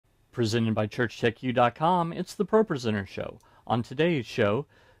Presented by ChurchTechU.com, it's the ProPresenter Show. On today's show,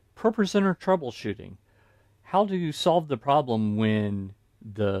 ProPresenter Troubleshooting. How do you solve the problem when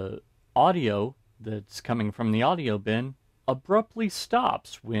the audio that's coming from the audio bin abruptly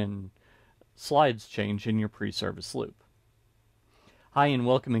stops when slides change in your pre-service loop? Hi and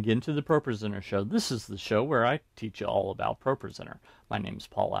welcome again to the ProPresenter Show. This is the show where I teach you all about ProPresenter. My name's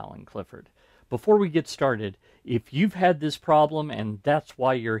Paul Allen Clifford. Before we get started, if you've had this problem and that's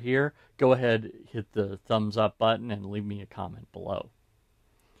why you're here, go ahead, hit the thumbs up button and leave me a comment below.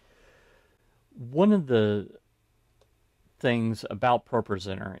 One of the things about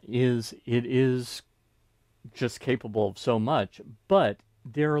ProPresenter is it is just capable of so much, but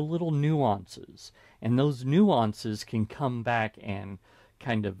there are little nuances, and those nuances can come back and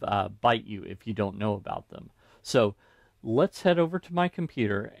kind of bite you if you don't know about them. So let's head over to my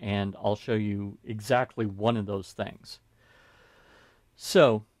computer and I'll show you exactly one of those things.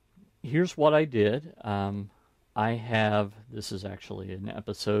 So here's what I did. This is actually an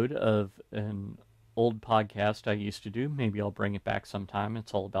episode of an old podcast I used to do. Maybe I'll bring it back sometime.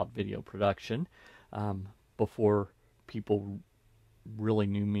 It's all about video production. Before people really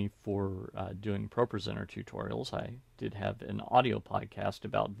knew me for doing ProPresenter tutorials, I did have an audio podcast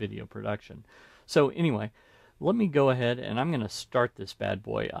about video production. So anyway, let me go ahead and I'm going to start this bad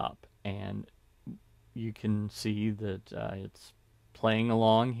boy up, and you can see that it's playing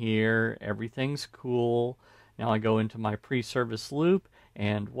along here. Everything's cool. Now I go into my pre-service loop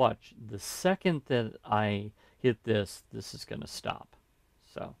and watch. The second that I hit this is going to stop.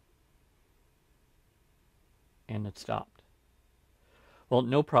 So, and it stopped. Well,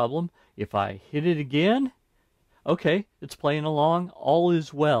 no problem. If I hit it again, okay, it's playing along. All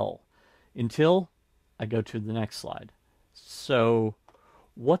is well until I go to the next slide. So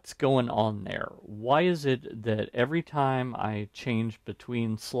what's going on there? Why is it that every time I change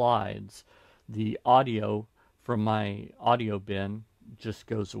between slides, the audio from my audio bin just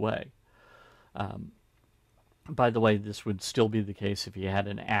goes away? By the way, this would still be the case if you had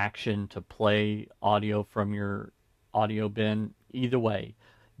an action to play audio from your audio bin. Either way,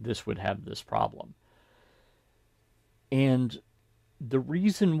 this would have this problem. And the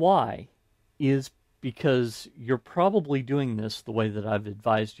reason why is because you're probably doing this the way that I've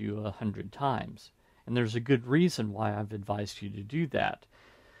advised you 100 times. And there's a good reason why I've advised you to do that.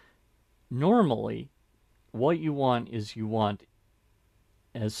 Normally, what you want is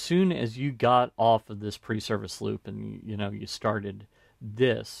as soon as you got off of this pre-service loop and you started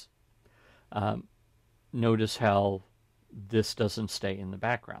this, notice how this doesn't stay in the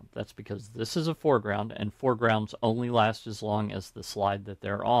background. That's because this is a foreground, and foregrounds only last as long as the slide that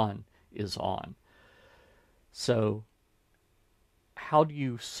they're on is on. So how do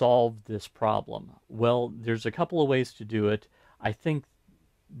you solve this problem? Well, there's a couple of ways to do it. I think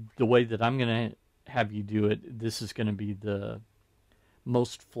the way that I'm going to have you do it, this is going to be the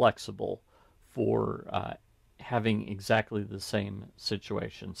most flexible for having exactly the same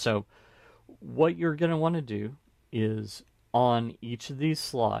situation. So what you're going to want to do is on each of these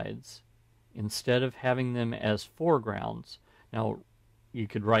slides, instead of having them as foregrounds, now you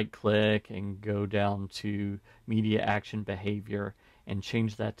could right click and go down to media action behavior and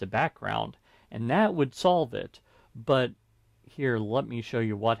change that to background, and that would solve it. But here, let me show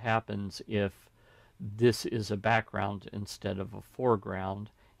you what happens if this is a background instead of a foreground,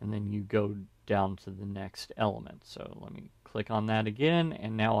 and then you go down to the next element. So let me click on that again,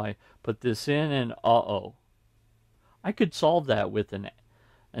 and now I put this in, and I could solve that with an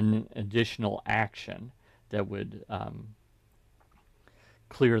additional action that would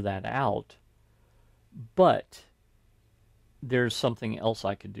clear that out, but there's something else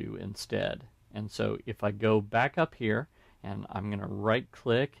I could do instead. And so if I go back up here, and I'm going to right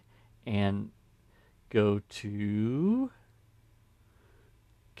click and go to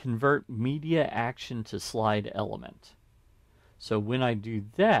convert media action to slide element. So when I do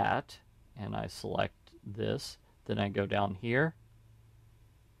that and I select this, then I go down here,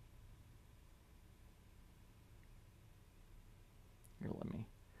 let me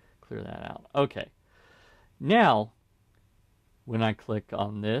clear that out. Okay. Now, when I click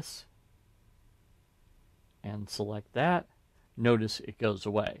on this and select that, notice it goes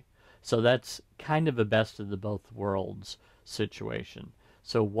away. So that's kind of a best of the both worlds situation.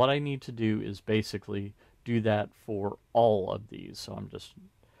 So what I need to do is basically do that for all of these. So I'm just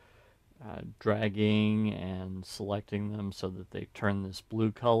dragging and selecting them so that they turn this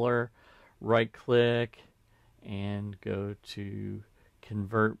blue color. Right click and go to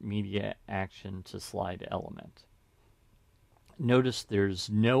convert media action to slide element. Notice there's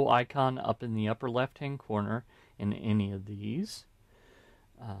no icon up in the upper left hand corner in any of these.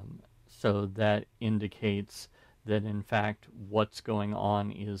 So that indicates that in fact what's going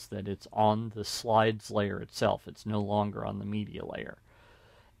on is that it's on the slides layer itself. It's no longer on the media layer.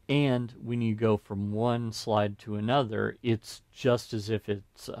 And when you go from one slide to another, it's just as if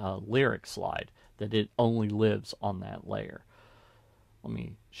it's a lyric slide, that it only lives on that layer. Let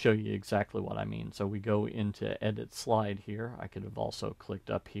me show you exactly what I mean. So we go into edit slide here. I could have also clicked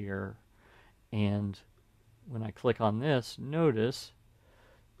up here, and when I click on this, notice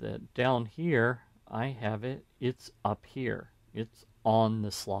that down here I have it, it's up here. It's on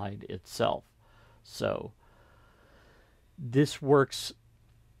the slide itself. So this works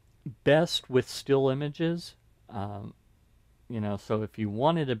best with still images. So if you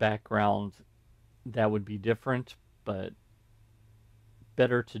wanted a background, that would be different, but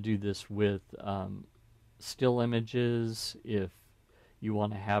better to do this with still images if you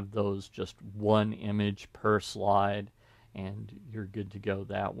want to have those just one image per slide, and you're good to go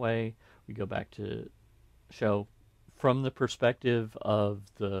that way. We go back to show from the perspective of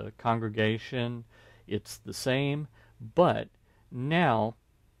the congregation, it's the same, but now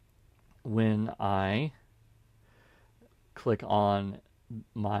when I click on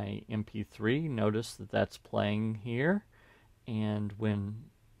my MP3, notice that that's playing here, and when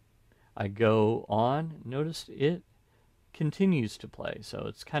I go on, notice it continues to play. So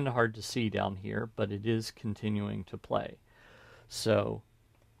it's kind of hard to see down here, but it is continuing to play. So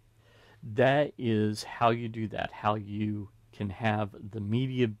that is how you do that, how you can have the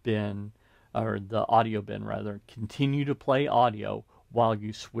media bin, or the audio bin rather, continue to play audio while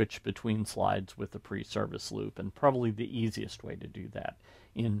you switch between slides with the pre-service loop, and probably the easiest way to do that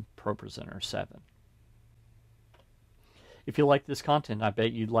in ProPresenter 7. If you like this content, I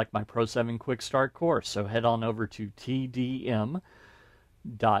bet you'd like my Pro 7 Quick Start course, so head on over to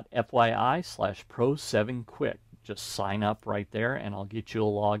TDM.fyi/Pro7Quick. Just sign up right there, and I'll get you a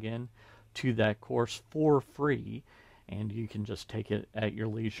login to that course for free, and you can just take it at your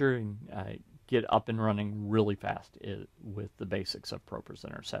leisure and get up and running really fast with the basics of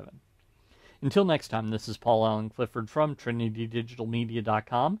ProPresenter 7. Until next time, this is Paul Allen Clifford from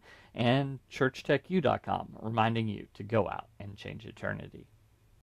TrinityDigitalMedia.com and ChurchTechU.com, reminding you to go out and change eternity.